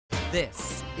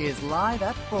This is Live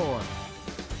at 4.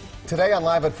 Today on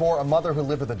Live at 4, a mother who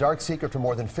lived with a dark secret for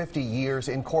more than 50 years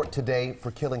in court today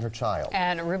for killing her child.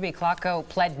 And Ruby Klocko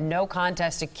pled no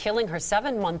contest to killing her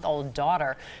 7-month-old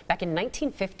daughter back in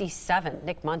 1957.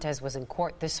 Nick Montes was in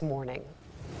court this morning.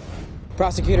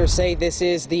 Prosecutors say this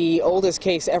is the oldest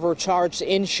case ever charged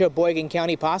in Sheboygan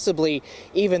County, possibly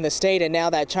even the state, and now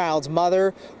that child's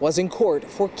mother was in court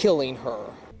for killing her.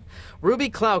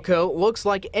 Ruby Klocko looks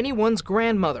like anyone's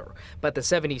grandmother, but the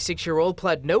 76-year-old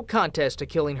pled no contest to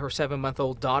killing her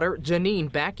 7-month-old daughter,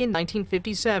 Janine, back in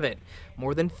 1957,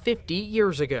 more than 50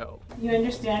 years ago. You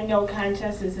understand no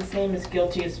contest is the same as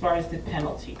guilty as far as the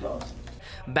penalty goes.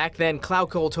 Back then,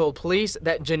 Klocko told police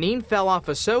that Janine fell off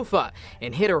a sofa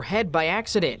and hit her head by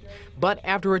accident. But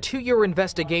after a 2-year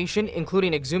investigation,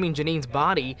 including exhuming Janine's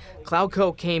body,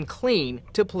 Klocko came clean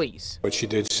to police. But she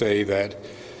did say that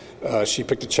she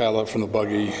picked the child up from the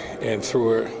buggy and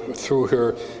threw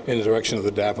her in the direction of the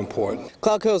Davenport.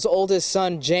 Klocko's oldest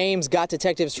son, James, got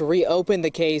detectives to reopen the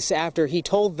case after he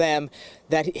told them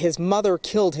that his mother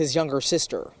killed his younger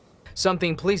sister.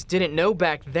 Something police didn't know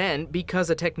back then because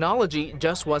the technology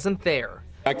just wasn't there.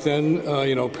 Back then,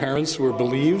 parents were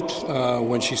believed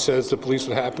when she says the police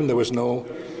what happened. There was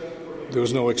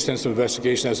no extensive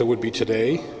investigation as there would be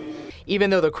today.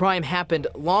 Even though the crime happened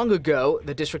long ago,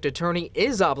 the district attorney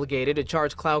is obligated to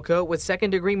charge Klocko with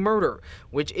second-degree murder,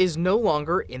 which is no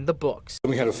longer in the books.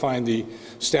 We had to find the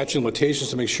statute of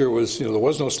limitations to make sure it was, there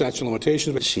was no statute of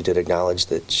limitations. But she did acknowledge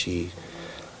that she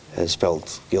has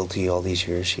felt guilty all these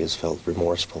years. She has felt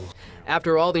remorseful.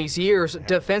 After all these years,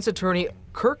 defense attorney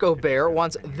Kirk O'Bear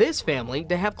wants this family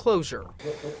to have closure.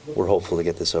 We're hopeful to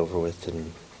get this over with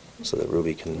and so that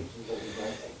Ruby can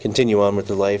continue on with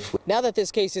her life. Now that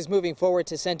this case is moving forward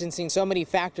to sentencing, so many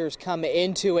factors come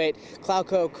into it.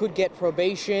 Klocko could get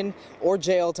probation or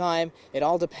jail time. It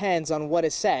all depends on what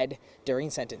is said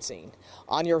during sentencing.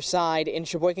 On your side in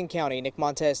Sheboygan County, Nick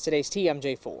Montes, today's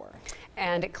TMJ4.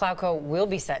 And Klocko will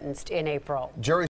be sentenced in April. Jury